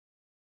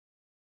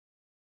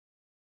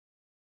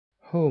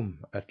Home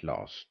at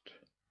last.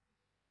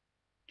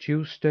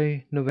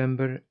 Tuesday,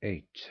 November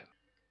 8th.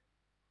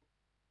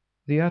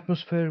 The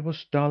atmosphere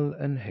was dull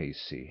and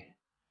hazy.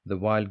 The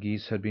wild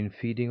geese had been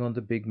feeding on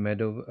the big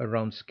meadow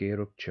around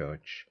Skerup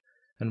church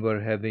and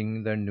were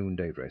having their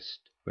noonday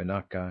rest when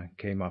Akka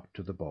came up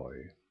to the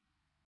boy.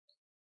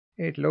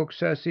 "It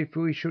looks as if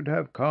we should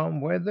have calm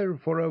weather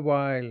for a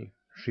while,"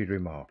 she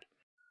remarked,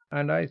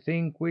 "and I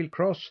think we'll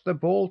cross the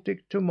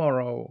Baltic to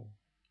morrow."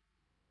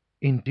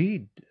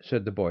 "Indeed!"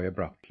 said the boy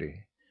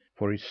abruptly,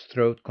 for his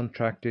throat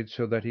contracted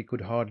so that he could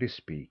hardly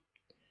speak.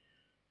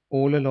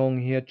 All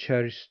along he had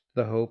cherished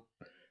the hope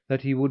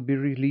that he would be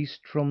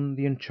released from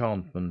the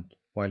enchantment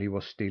while he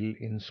was still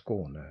in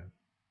Skåne.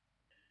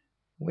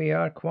 "We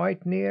are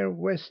quite near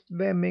West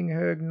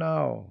Vemminghög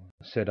now,"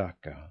 said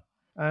Akka,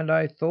 "and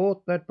I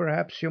thought that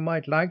perhaps you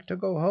might like to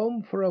go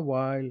home for a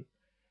while.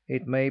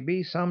 It may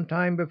be some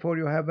time before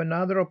you have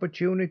another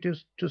opportunity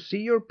to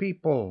see your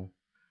people."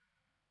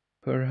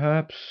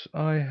 "Perhaps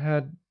I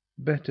had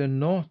better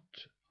not,"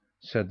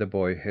 said the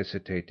boy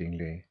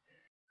hesitatingly,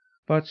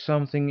 but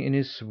something in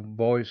his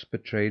voice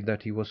betrayed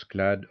that he was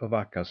glad of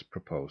Akka's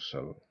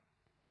proposal.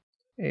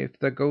 "If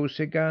the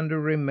goosey gander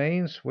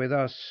remains with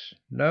us,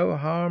 no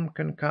harm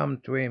can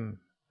come to him,"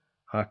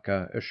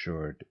 Akka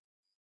assured.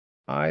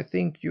 "I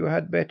think you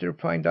had better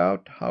find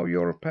out how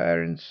your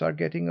parents are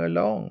getting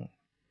along.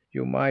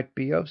 You might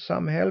be of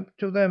some help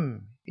to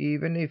them,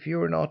 even if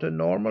you're not a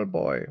normal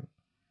boy."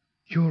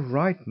 "You're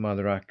right,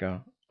 Mother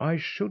Akka. I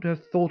should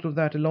have thought of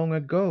that long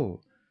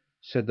ago,"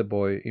 said the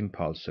boy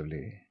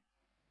impulsively.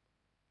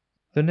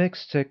 The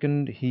next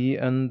second he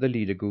and the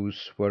leader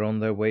goose were on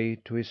their way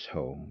to his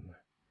home.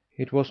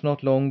 It was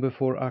not long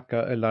before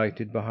Akka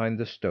alighted behind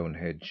the stone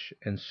hedge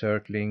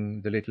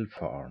encircling the little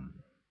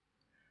farm.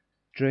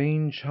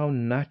 "Strange how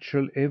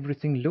natural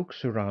everything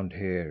looks around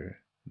here,"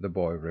 the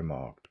boy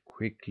remarked,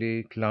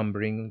 quickly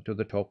clambering to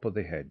the top of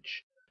the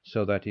hedge,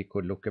 so that he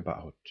could look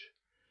about.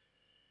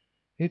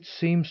 "It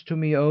seems to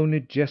me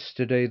only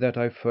yesterday that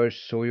I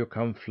first saw you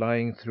come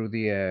flying through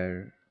the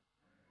air."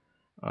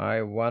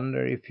 "I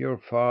wonder if your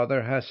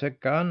father has a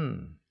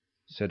gun?"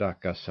 said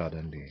Akka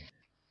suddenly.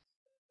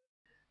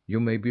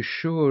 "You may be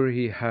sure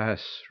he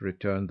has,"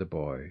 returned the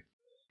boy.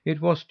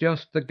 "It was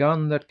just the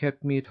gun that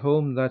kept me at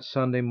home that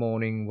Sunday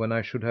morning when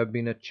I should have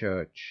been at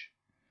church."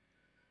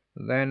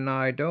 "Then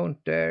I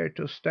don't dare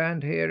to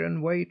stand here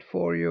and wait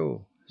for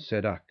you,"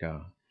 said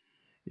Akka.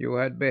 "You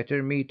had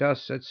better meet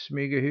us at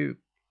Smygehuk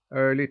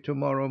early to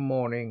morrow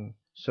morning,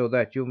 so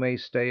that you may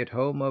stay at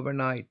home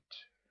overnight."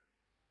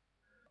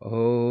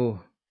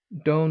 "Oh,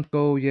 don't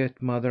go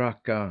yet, Mother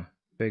Akka!"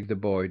 begged the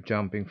boy,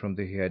 jumping from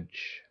the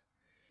hedge.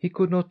 He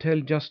could not tell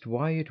just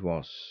why it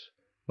was,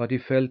 but he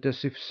felt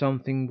as if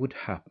something would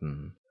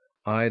happen,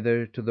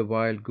 either to the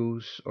wild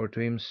goose or to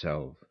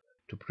himself,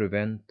 to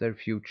prevent their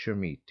future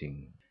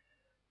meeting.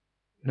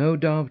 "No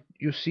doubt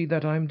you see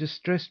that I am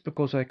distressed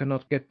because I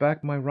cannot get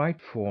back my right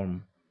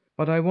form,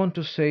 but I want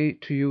to say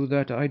to you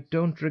that I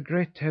don't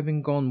regret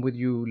having gone with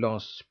you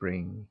last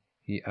spring,"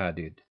 he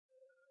added.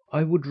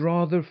 "I would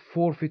rather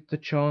forfeit the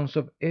chance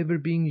of ever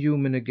being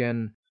human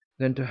again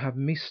than to have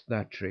missed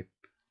that trip."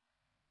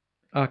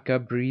 Akka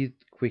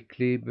breathed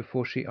quickly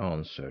before she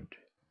answered.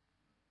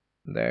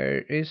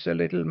 "There is a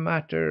little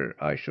matter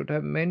I should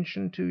have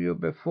mentioned to you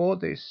before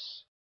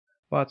this,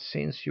 but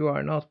since you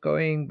are not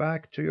going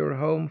back to your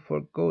home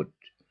for good,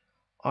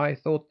 I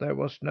thought there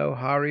was no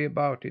hurry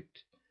about it.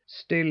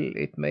 Still,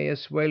 it may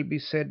as well be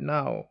said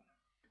now."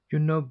 "You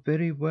know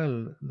very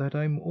well that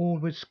I am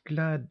always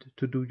glad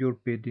to do your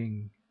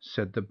bidding,"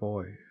 said the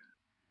boy.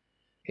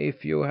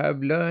 "If you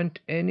have learned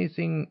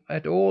anything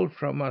at all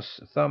from us,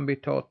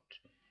 Thumbietot,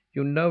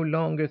 you no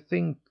longer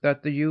think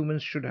that the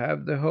humans should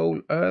have the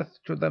whole earth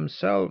to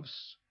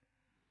themselves,"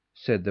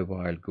 said the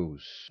wild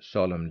goose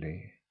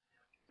solemnly.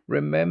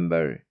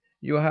 "Remember,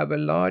 you have a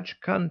large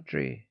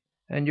country,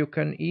 and you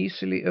can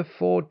easily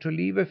afford to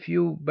leave a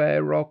few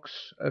bare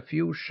rocks, a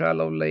few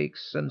shallow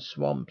lakes and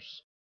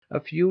swamps, a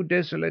few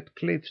desolate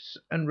cliffs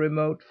and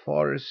remote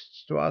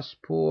forests to us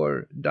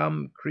poor,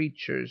 dumb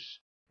creatures,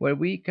 where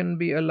we can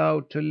be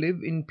allowed to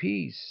live in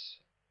peace.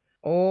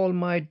 All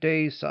my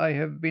days I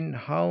have been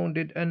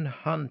hounded and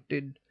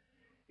hunted.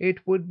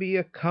 It would be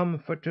a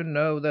comfort to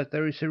know that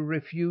there is a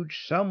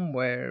refuge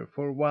somewhere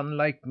for one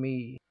like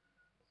me."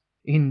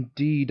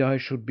 "Indeed, I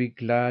should be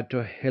glad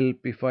to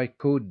help if I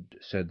could,"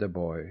 said the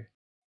boy,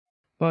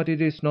 "but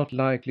it is not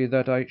likely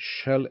that I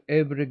shall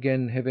ever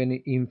again have any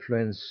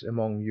influence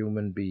among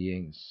human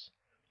beings."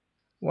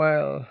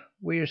 "Well,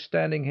 we're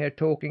standing here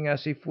talking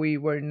as if we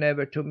were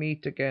never to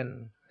meet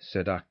again,"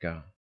 said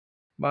Akka.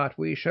 "But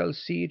we shall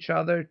see each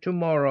other to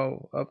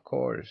morrow, of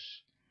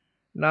course.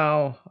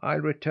 Now I'll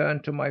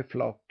return to my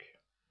flock."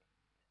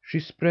 She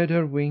spread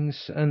her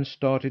wings and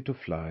started to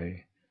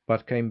fly,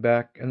 but came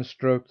back and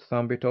stroked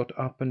Thumbietot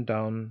up and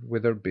down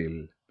with her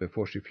bill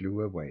before she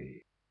flew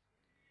away.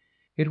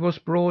 It was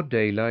broad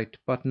daylight,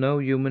 but no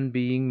human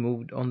being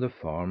moved on the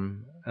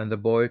farm, and the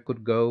boy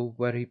could go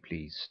where he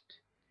pleased.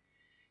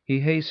 He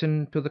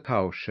hastened to the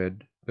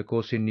cowshed,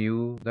 because he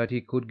knew that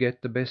he could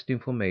get the best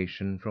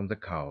information from the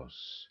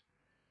cows.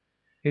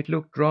 It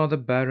looked rather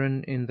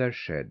barren in their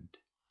shed.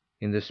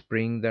 In the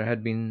spring there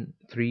had been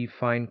 3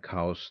 fine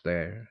cows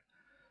there,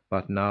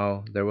 but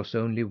now there was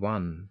only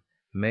one,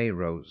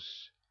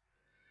 Mayrose.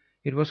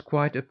 It was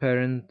quite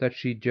apparent that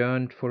she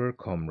yearned for her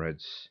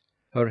comrades.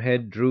 Her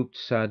head drooped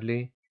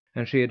sadly,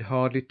 and she had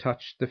hardly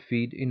touched the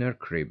feed in her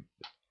crib.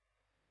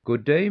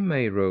 "Good day,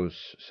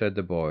 Mayrose," said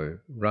the boy,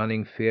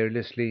 running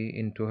fearlessly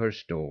into her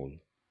stall.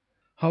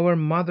 "How are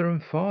mother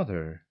and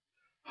father?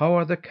 How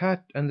are the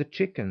cat and the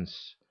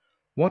chickens?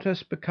 What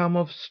has become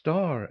of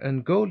Star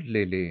and Gold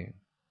Lily?"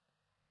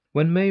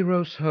 When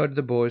Mayrose heard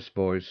the boy's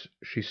voice,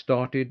 she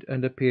started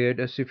and appeared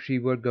as if she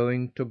were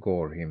going to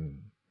gore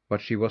him. But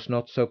she was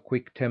not so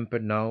quick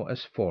tempered now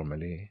as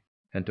formerly,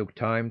 and took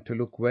time to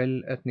look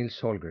well at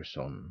Nils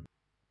Holgersson.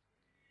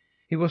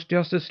 He was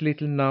just as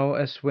little now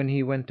as when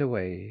he went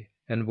away,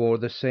 and wore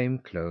the same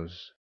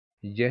clothes,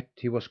 yet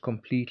he was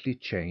completely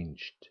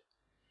changed.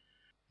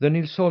 The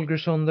Nils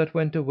Holgersson that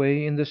went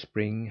away in the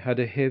spring had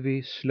a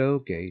heavy, slow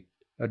gait,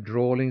 a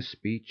drawling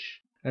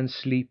speech, and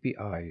sleepy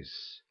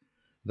eyes.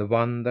 The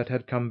one that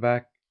had come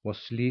back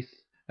was lithe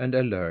and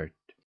alert,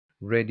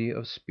 ready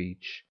of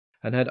speech,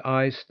 and had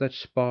eyes that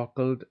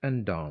sparkled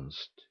and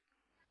danced.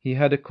 He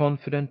had a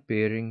confident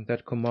bearing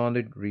that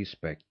commanded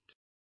respect,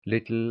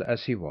 little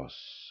as he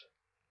was.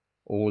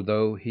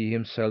 Although he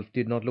himself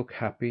did not look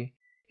happy,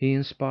 he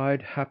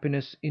inspired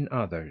happiness in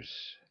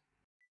others.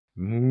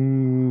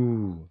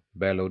 "Moo!"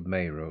 bellowed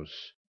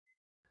Mayrose.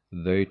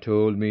 "They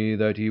told me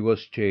that he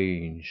was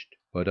changed,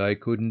 but I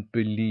couldn't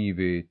believe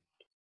it.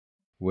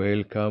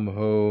 Welcome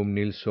home,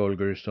 Nils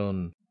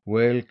Holgersson!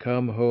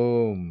 Welcome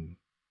home!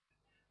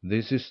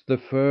 This is the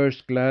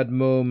first glad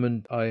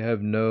moment I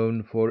have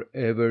known for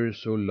ever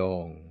so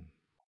long."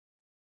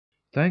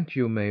 "Thank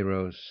you,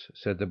 Mayrose,"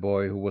 said the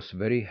boy, who was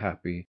very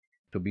happy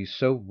to be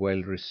so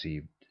well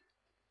received.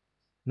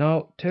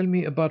 "Now tell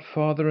me about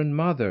father and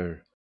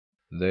mother."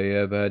 "They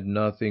have had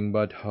nothing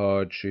but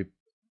hardship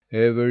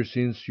ever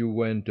since you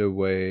went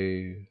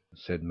away,"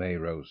 said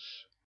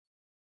Mayrose.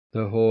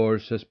 "The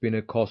horse has been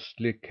a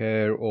costly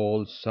care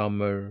all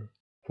summer,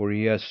 for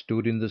he has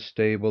stood in the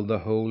stable the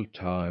whole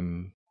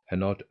time and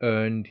not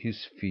earned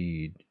his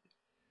feed.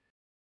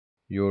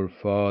 Your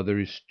father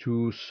is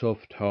too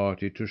soft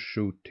hearted to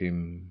shoot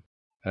him,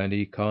 and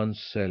he can't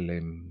sell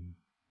him.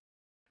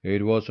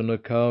 It was on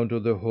account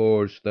of the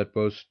horse that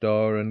both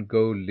Star and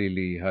Gold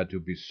Lily had to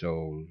be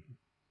sold."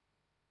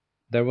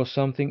 There was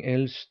something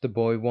else the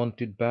boy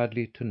wanted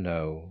badly to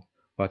know,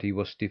 but he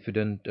was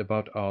diffident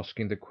about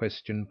asking the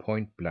question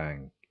point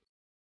blank.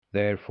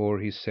 Therefore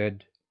he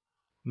said: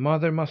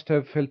 "Mother must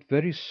have felt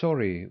very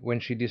sorry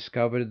when she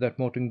discovered that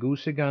Morten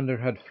Goosey Gander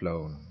had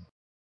flown."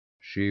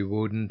 "She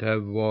wouldn't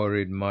have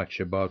worried much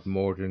about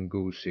Morten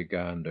Goosey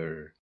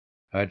Gander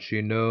had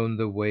she known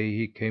the way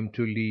he came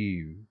to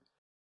leave.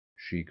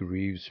 She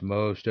grieves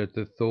most at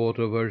the thought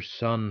of her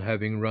son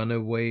having run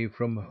away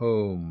from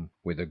home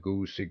with the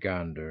goosey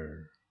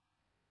gander."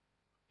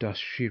 "Does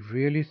she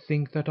really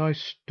think that I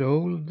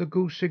stole the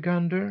goosey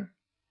gander?"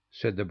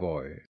 said the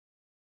boy.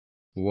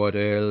 "What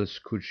else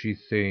could she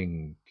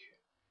think?"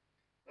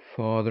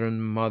 "Father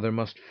and mother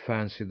must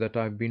fancy that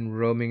I've been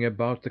roaming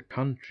about the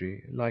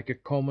country like a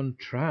common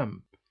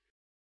tramp."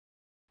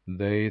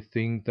 "They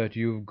think that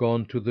you've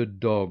gone to the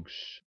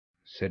dogs,"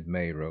 said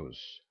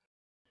Mayrose.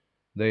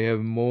 "They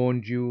have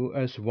mourned you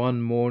as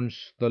one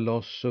mourns the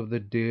loss of the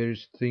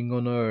dearest thing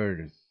on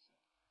earth."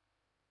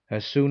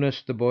 As soon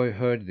as the boy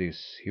heard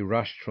this, he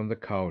rushed from the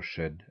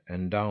cowshed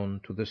and down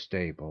to the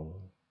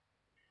stable.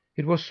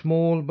 It was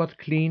small, but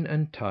clean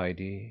and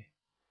tidy.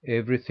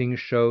 Everything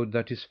showed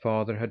that his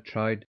father had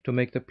tried to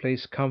make the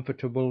place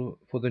comfortable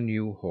for the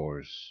new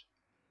horse.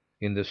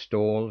 In the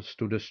stall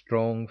stood a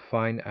strong,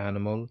 fine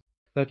animal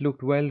that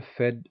looked well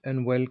fed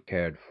and well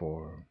cared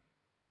for.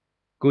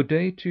 "Good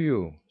day to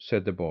you,"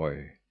 said the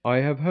boy. "I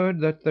have heard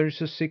that there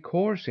is a sick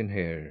horse in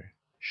here.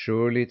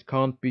 Surely it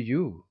can't be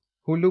you,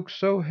 who look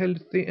so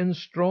healthy and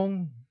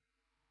strong?"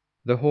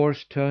 The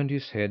horse turned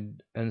his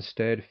head and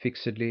stared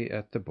fixedly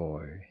at the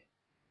boy.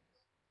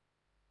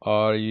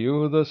 "Are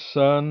you the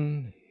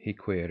son?" he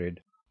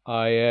queried.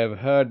 "I have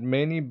heard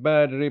many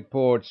bad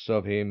reports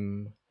of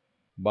him,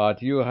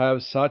 but you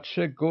have such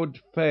a good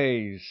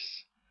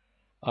face.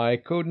 I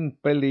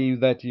couldn't believe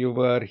that you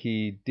were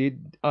he,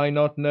 did I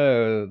not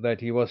know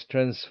that he was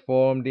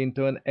transformed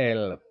into an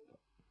elf."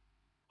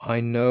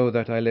 "I know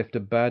that I left a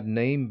bad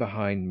name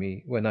behind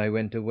me when I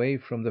went away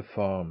from the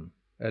farm,"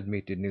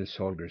 admitted Nils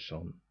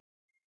Holgersson.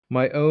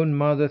 "My own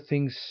mother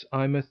thinks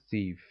I'm a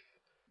thief,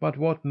 but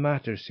what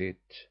matters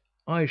it?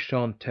 I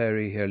shan't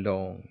tarry here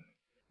long.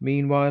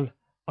 Meanwhile,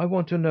 I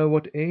want to know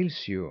what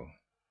ails you."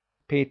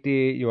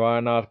 "Pity you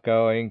are not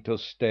going to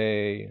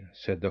stay,"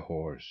 said the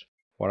horse,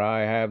 "for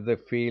I have the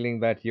feeling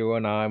that you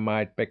and I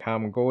might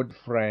become good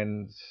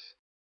friends.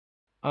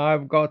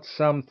 I've got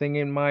something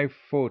in my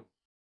foot,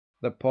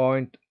 the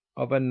point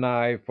of a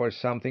knife or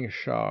something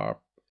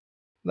sharp.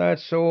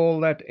 That's all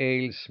that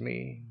ails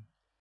me.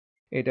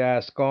 It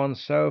has gone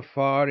so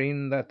far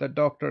in that the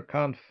doctor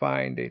can't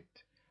find it,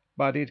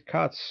 but it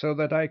cuts so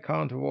that I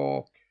can't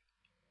walk.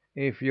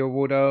 If you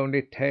would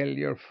only tell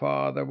your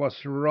father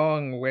what's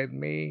wrong with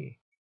me,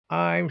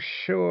 I'm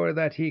sure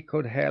that he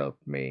could help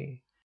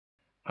me.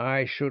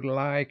 I should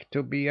like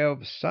to be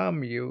of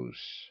some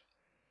use.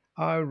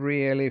 I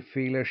really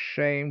feel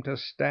ashamed to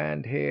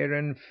stand here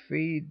and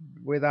feed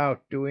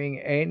without doing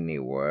any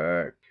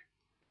work."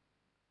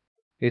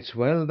 "It's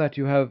well that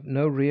you have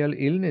no real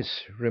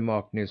illness,"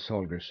 remarked Nils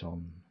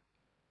Holgersson.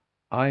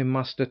 "I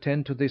must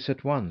attend to this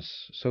at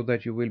once, so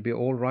that you will be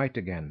all right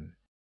again.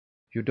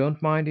 You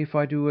don't mind if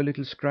I do a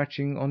little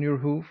scratching on your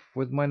hoof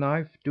with my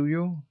knife, do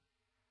you?"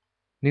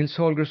 Nils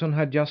Holgersson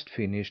had just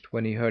finished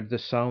when he heard the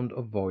sound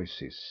of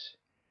voices.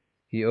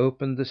 He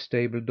opened the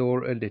stable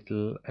door a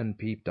little and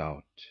peeped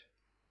out.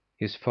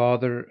 His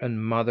father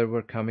and mother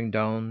were coming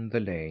down the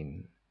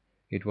lane.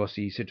 It was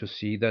easy to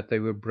see that they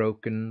were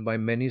broken by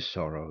many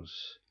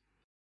sorrows.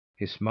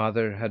 His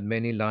mother had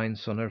many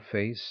lines on her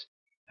face,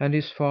 and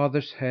his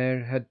father's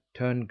hair had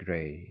turned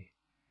gray.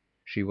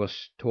 She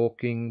was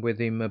talking with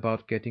him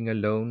about getting a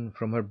loan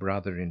from her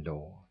brother in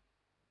law.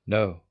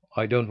 "No,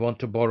 I don't want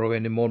to borrow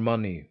any more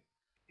money,"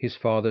 his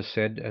father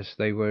said as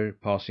they were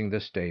passing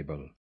the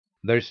stable.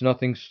 "There's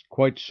nothing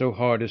quite so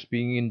hard as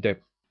being in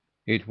debt.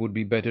 It would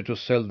be better to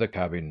sell the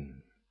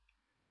cabin."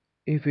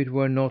 "If it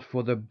were not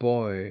for the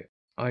boy,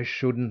 I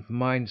shouldn't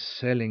mind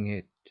selling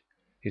it,"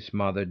 his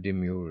mother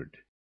demurred.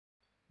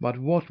 "But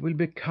what will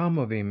become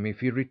of him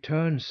if he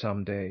returns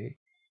some day,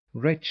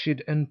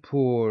 wretched and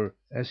poor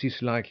as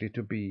he's likely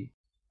to be,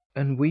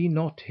 and we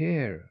not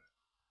here?"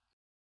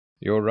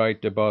 "You're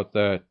right about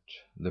that,"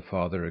 the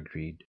father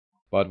agreed.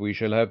 "But we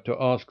shall have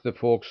to ask the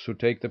folks who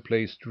take the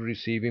place to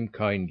receive him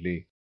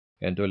kindly,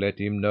 and to let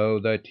him know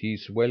that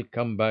he's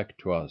welcome back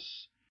to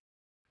us.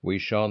 We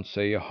shan't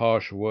say a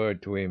harsh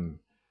word to him,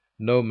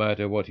 no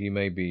matter what he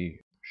may be,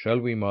 shall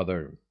we,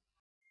 mother?"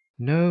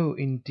 "No,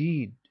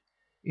 indeed!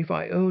 If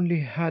I only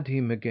had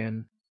him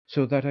again,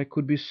 so that I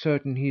could be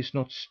certain he is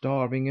not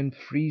starving and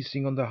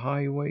freezing on the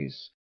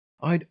highways,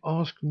 I'd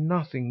ask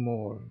nothing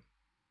more."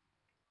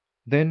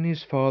 Then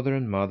his father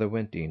and mother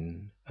went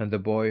in, and the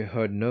boy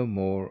heard no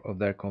more of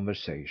their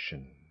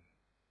conversation.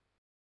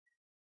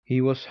 He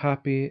was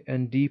happy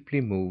and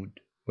deeply moved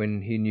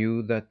when he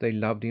knew that they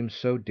loved him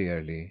so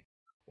dearly,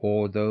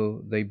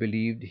 although they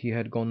believed he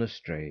had gone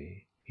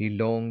astray. He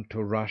longed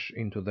to rush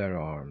into their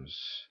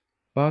arms.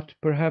 But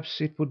perhaps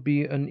it would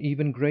be an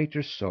even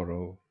greater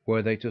sorrow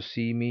were they to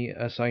see me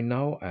as I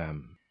now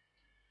am.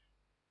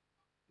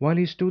 While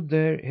he stood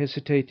there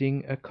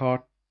hesitating, a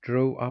cart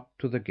drove up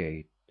to the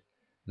gate.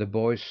 The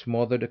boy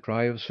smothered a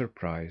cry of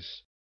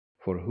surprise,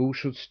 for who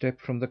should step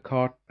from the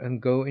cart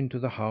and go into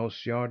the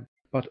house yard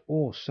but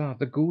Osa,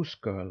 the goose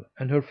girl,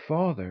 and her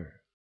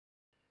father.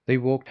 They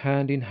walked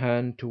hand in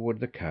hand toward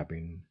the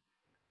cabin.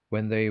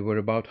 When they were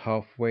about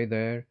halfway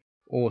there,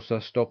 Osa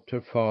stopped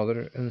her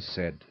father and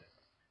said: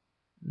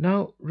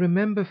 "Now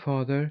remember,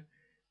 father,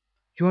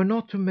 you are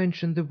not to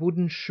mention the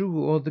wooden shoe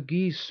or the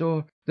geese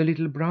or the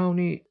little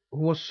brownie who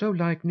was so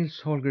like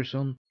Nils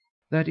Holgersson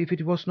that if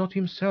it was not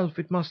himself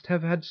it must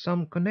have had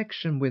some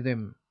connection with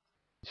him."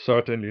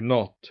 "Certainly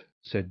not,"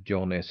 said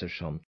John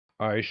Esserson.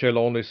 "I shall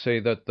only say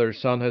that their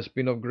son has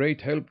been of great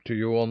help to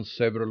you on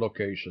several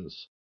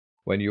occasions,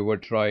 when you were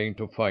trying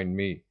to find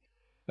me,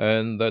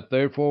 and that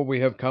therefore we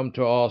have come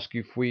to ask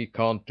if we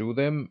can't do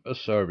them a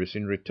service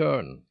in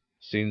return.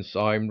 Since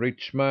I'm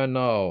rich man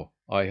now,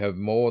 I have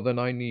more than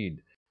I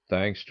need,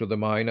 thanks to the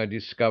mine I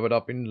discovered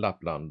up in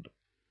Lapland."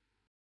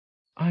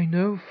 "I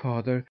know,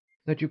 father,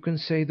 that you can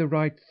say the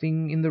right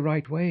thing in the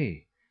right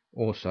way,"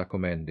 Osa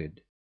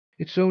commended.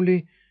 "It's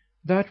only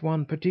that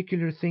one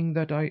particular thing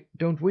that I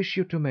don't wish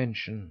you to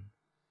mention."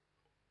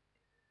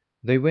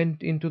 They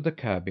went into the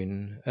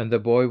cabin, and the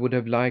boy would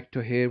have liked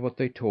to hear what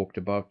they talked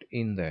about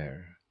in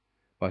there,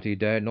 but he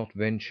dared not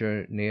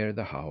venture near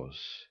the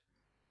house.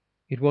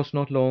 It was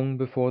not long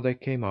before they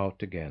came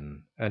out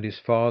again, and his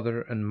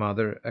father and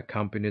mother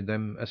accompanied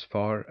them as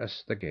far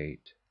as the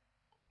gate.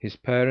 His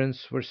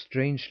parents were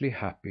strangely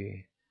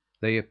happy.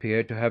 They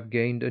appeared to have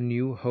gained a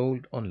new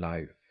hold on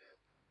life.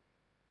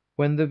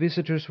 When the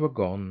visitors were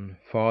gone,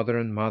 father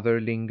and mother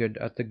lingered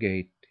at the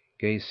gate,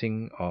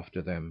 gazing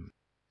after them.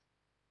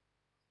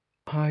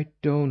 "I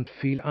don't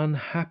feel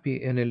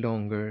unhappy any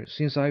longer,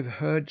 since I've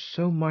heard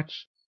so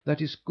much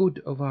that is good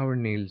of our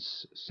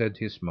Nils," said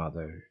his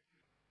mother.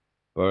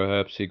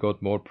 "Perhaps he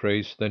got more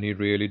praise than he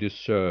really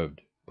deserved,"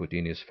 put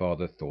in his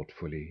father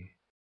thoughtfully.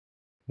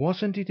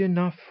 "Wasn't it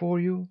enough for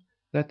you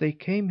that they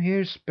came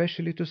here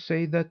specially to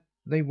say that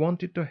they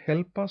wanted to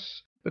help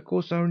us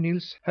because our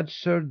Nils had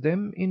served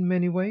them in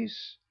many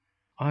ways?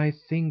 I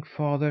think,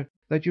 father,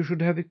 that you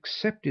should have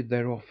accepted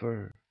their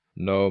offer."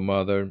 "No,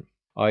 mother,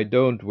 I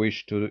don't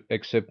wish to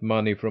accept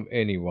money from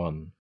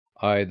anyone,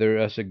 either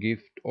as a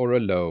gift or a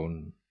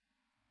loan.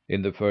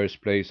 In the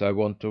first place, I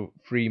want to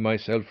free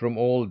myself from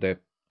all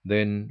debt.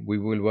 Then we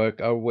will work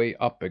our way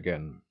up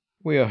again.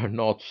 We are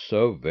not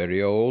so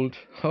very old,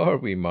 are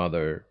we,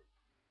 mother?"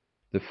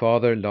 The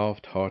father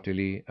laughed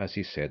heartily as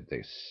he said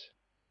this.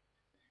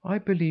 I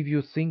believe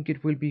you think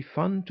it will be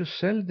fun to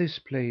sell this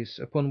place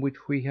upon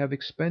which we have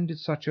expended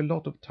such a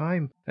lot of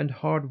time and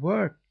hard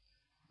work,"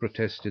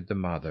 protested the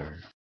mother.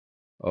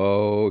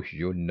 "Oh,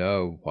 you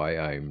know why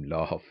I'm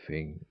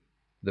laughing,"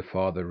 the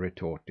father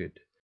retorted.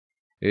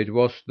 "It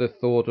was the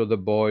thought of the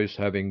boy's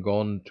having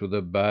gone to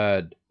the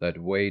bad that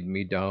weighed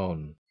me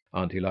down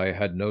until I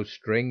had no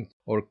strength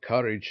or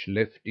courage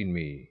left in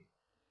me.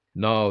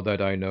 Now that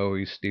I know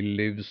he still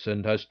lives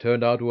and has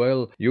turned out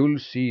well, you'll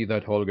see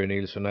that Holger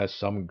Nilsson has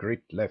some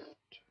grit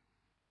left."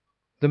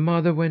 The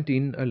mother went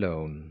in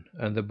alone,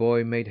 and the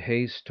boy made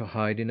haste to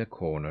hide in a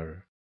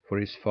corner, for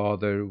his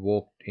father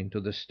walked into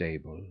the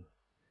stable.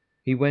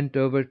 He went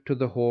over to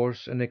the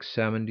horse and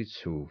examined its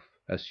hoof,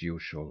 as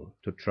usual,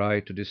 to try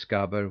to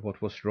discover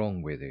what was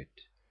wrong with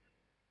it.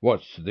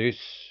 "What's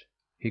this?"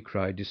 he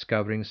cried,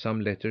 discovering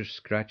some letters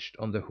scratched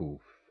on the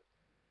hoof.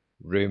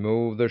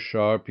 "Remove the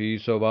sharp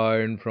piece of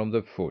iron from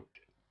the foot,"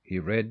 He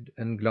read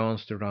and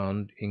glanced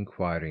around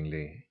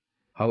inquiringly.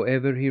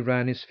 However, he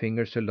ran his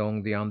fingers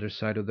along the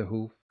underside of the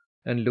hoof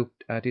and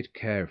looked at it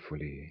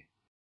carefully.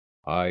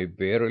 "I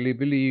verily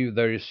believe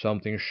there is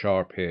something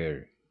sharp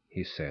here,"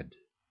 he said.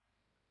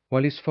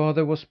 While his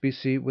father was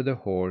busy with the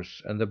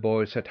horse and the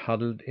boy sat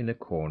huddled in a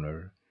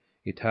corner,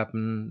 it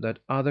happened that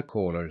other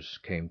callers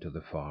came to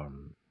the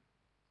farm.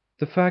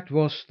 The fact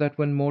was that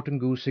when Morten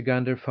Goosey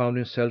Gander found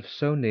himself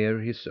so near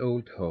his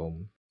old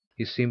home,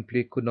 he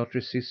simply could not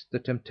resist the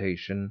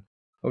temptation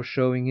of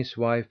showing his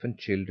wife and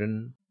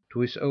children to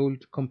his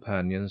old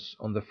companions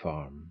on the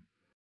farm.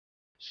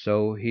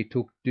 So he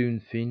took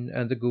Dunfin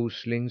and the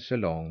goslings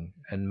along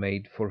and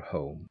made for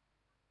home.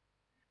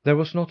 There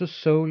was not a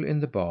soul in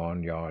the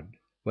barnyard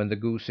when the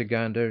goosey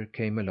gander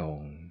came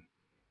along.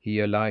 He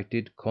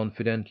alighted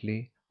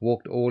confidently,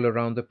 walked all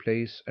around the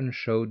place, and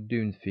showed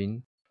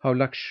Dunfin how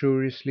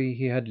luxuriously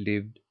he had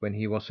lived when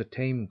he was a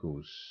tame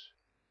goose.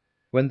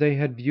 When they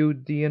had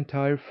viewed the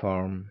entire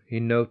farm,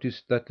 he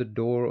noticed that the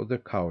door of the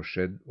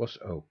cowshed was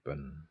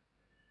open.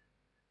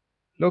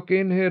 "Look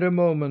in here a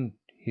moment,"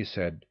 he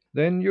said.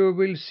 "Then you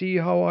will see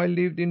how I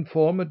lived in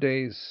former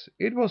days.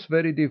 It was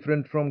very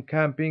different from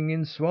camping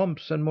in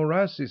swamps and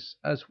morasses,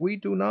 as we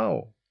do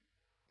now."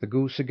 The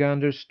goosey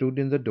gander stood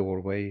in the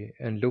doorway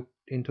and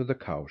looked into the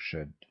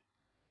cowshed.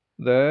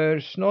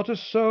 "There's not a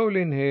soul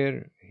in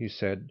here," he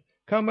said.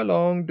 "Come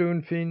along,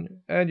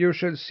 Dunfin, and you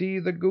shall see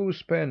the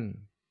goose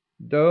pen.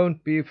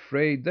 Don't be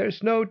afraid,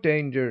 there's no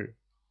danger."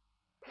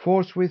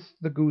 Forthwith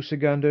the goosey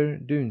gander,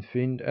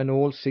 Dunfin, and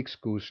all 6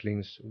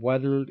 goslings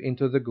waddled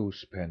into the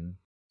goose pen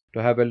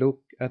to have a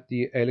look at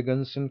the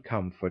elegance and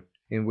comfort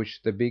in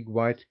which the big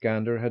white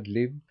gander had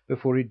lived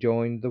before he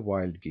joined the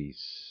wild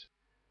geese.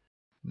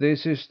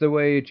 "This is the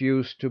way it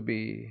used to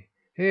be.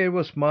 Here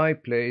was my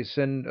place,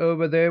 and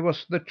over there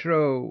was the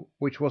trough,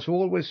 which was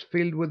always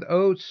filled with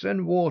oats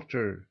and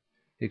water,"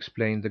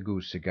 explained the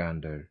goosey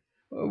gander.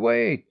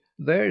 "Wait!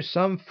 There's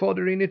some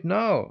fodder in it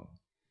now."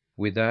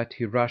 With that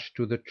he rushed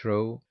to the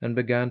trough and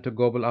began to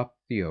gobble up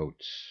the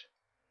oats.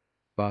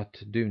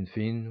 But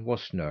Dunfin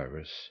was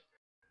nervous.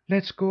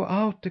 "Let's go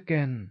out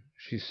again,"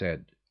 she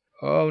said.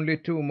 "Only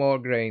 2 more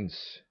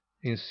grains,"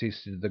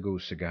 insisted the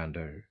goosey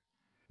gander.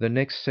 The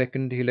next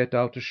second he let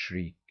out a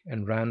shriek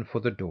and ran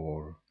for the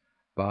door,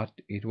 but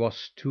it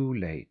was too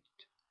late.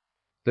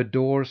 The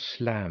door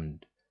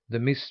slammed. The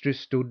mistress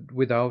stood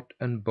without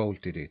and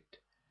bolted it.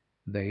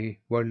 They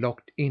were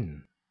locked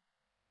in.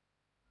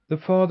 The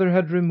father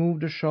had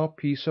removed a sharp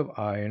piece of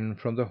iron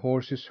from the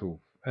horse's hoof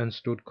and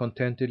stood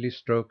contentedly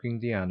stroking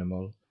the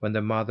animal when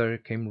the mother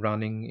came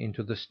running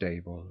into the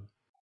stable.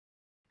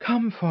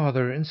 "Come,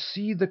 father, and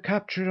see the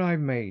capture I've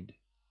made."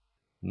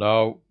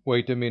 "Now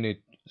wait a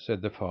minute,"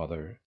 said the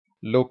father.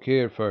 "Look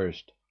here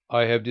first.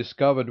 I have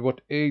discovered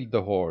what ailed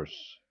the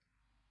horse."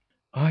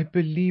 "I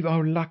believe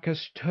our luck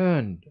has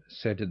turned,"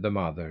 said the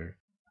mother.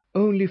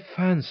 "Only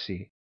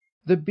fancy!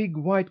 The big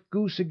white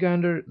goosey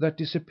gander that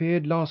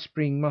disappeared last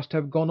spring must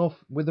have gone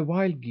off with the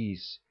wild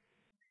geese.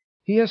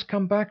 He has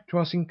come back to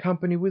us in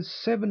company with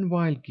 7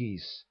 wild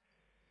geese.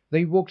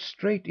 They walked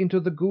straight into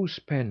the goose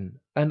pen,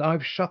 and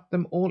I've shut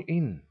them all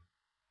in."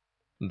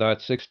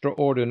 "That's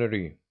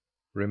extraordinary,"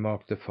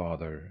 remarked the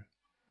father.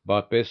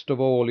 "But best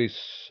of all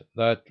is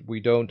that we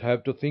don't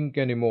have to think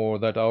any more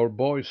that our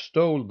boy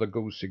stole the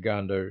goosey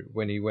gander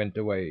when he went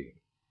away."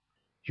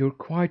 "You're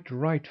quite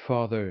right,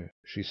 father,"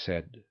 she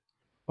said.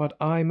 "But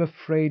I'm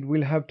afraid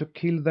we'll have to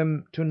kill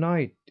them to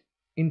night.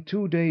 In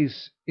 2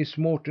 days is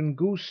Morten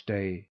Goose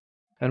Day,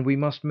 and we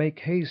must make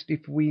haste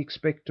if we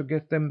expect to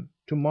get them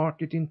to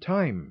market in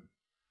time."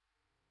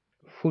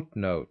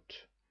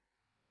 Footnote: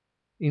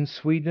 in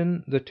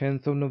Sweden, the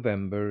 10th of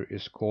November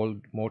is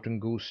called Morten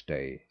Goose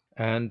Day,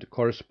 and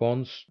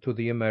corresponds to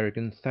the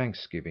American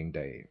Thanksgiving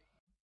Day.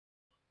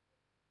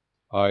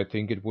 "I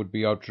think it would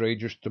be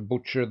outrageous to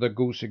butcher the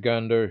goosey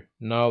gander,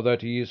 now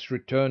that he is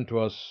returned to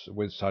us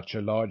with such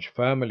a large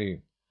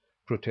family,"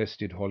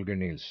 protested Holger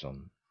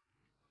Nilsson.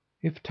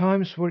 "If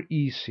times were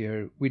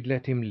easier, we'd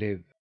let him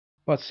live.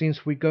 But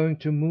since we're going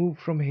to move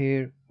from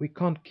here, we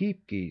can't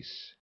keep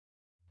geese.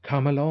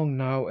 Come along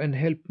now and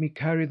help me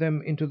carry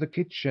them into the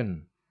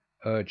kitchen."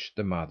 urged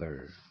the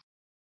mother.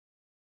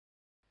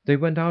 They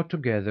went out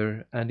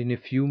together, and in a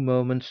few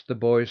moments the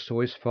boy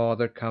saw his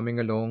father coming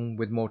along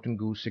with Morten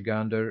Goosey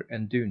Gander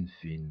and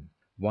Dunfin,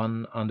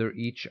 one under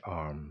each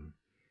arm.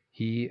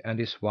 He and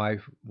his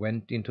wife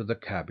went into the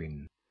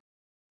cabin.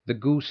 The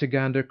goosey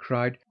gander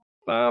cried,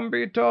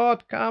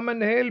 "Thumbietot, come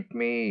and help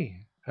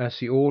me!" as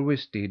he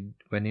always did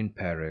when in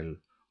peril,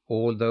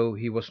 although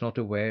he was not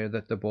aware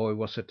that the boy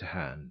was at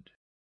hand.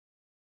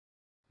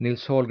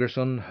 Nils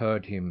Holgersson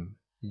heard him,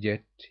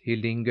 yet he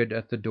lingered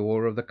at the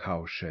door of the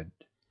cowshed.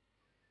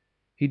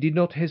 He did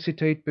not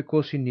hesitate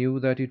because he knew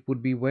that it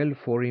would be well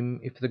for him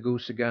if the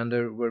goosey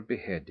gander were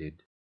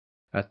beheaded.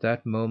 At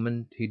that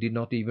moment he did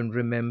not even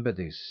remember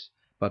this,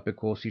 but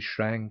because he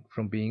shrank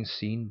from being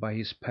seen by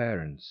his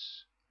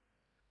parents.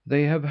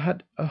 "They have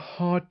had a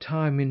hard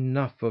time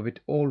enough of it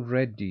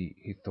already,"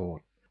 he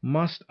thought.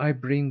 "Must I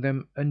bring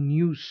them a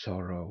new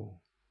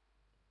sorrow?"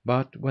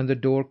 But when the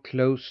door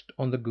closed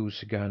on the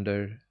goosey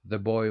gander, the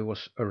boy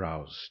was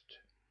aroused.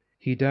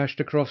 He dashed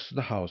across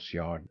the house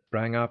yard,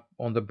 sprang up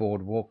on the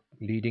board walk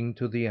leading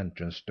to the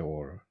entrance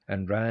door,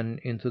 and ran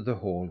into the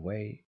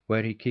hallway,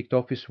 where he kicked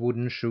off his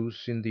wooden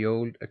shoes in the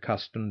old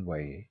accustomed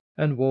way,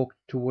 and walked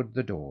toward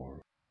the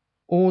door.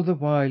 All the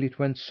while it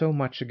went so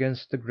much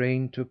against the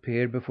grain to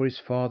appear before his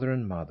father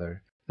and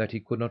mother that he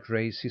could not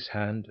raise his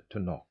hand to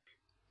knock.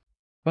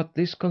 "But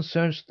this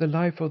concerns the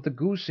life of the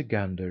goosey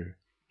gander,"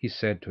 he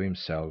said to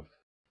himself.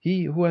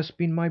 "He who has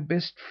been my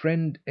best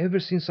friend ever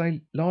since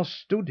I last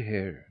stood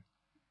here."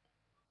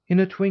 In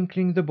a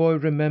twinkling the boy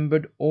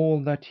remembered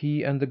all that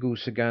he and the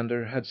goosey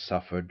gander had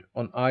suffered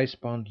on ice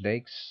bound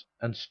lakes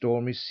and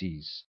stormy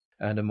seas,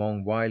 and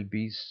among wild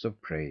beasts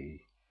of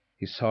prey.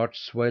 His heart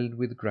swelled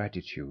with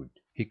gratitude.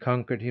 He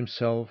conquered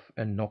himself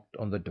and knocked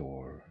on the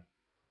door.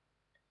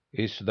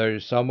 "Is there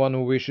someone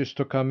who wishes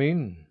to come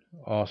in?"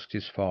 asked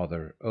his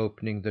father,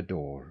 opening the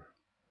door.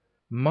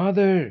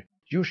 "Mother,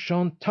 you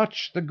shan't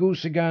touch the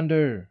goosey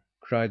gander!"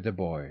 cried the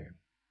boy.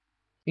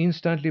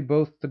 Instantly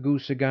both the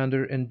goosey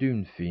gander and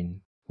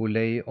Dunfin, who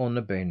lay on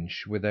a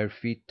bench with their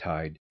feet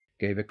tied,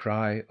 gave a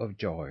cry of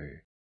joy,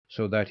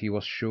 so that he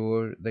was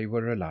sure they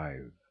were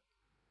alive.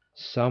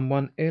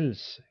 Someone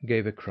else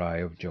gave a cry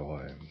of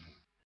joy.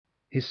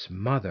 His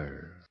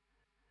mother.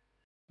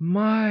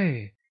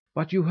 "My,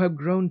 but you have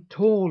grown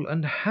tall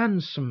and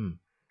handsome!"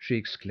 she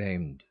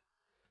exclaimed.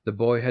 The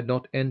boy had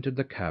not entered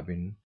the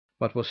cabin,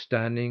 but was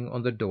standing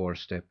on the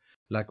doorstep,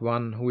 like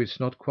one who is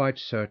not quite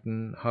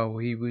certain how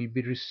he will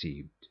be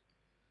received.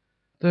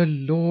 "The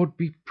Lord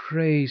be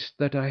praised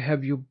that I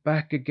have you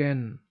back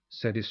again!"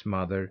 said his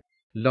mother,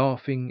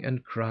 laughing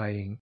and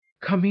crying.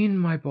 "Come in,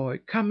 my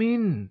boy, come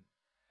in!"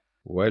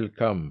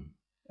 "Welcome!"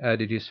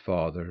 added his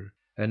father,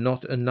 and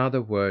not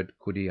another word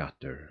could he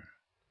utter.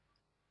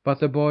 But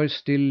the boy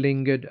still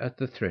lingered at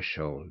the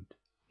threshold.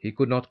 He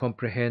could not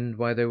comprehend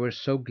why they were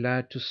so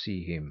glad to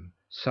see him,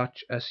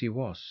 such as he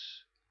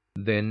was.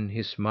 Then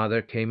his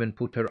mother came and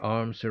put her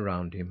arms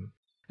around him,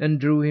 and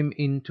drew him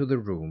into the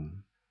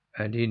room,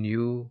 and he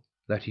knew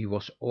that he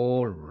was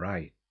all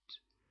right.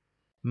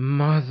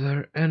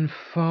 "Mother and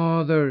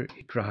father!"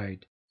 he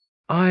cried.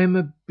 "I am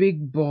a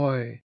big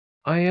boy!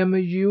 I am a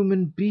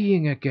human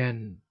being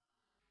again!"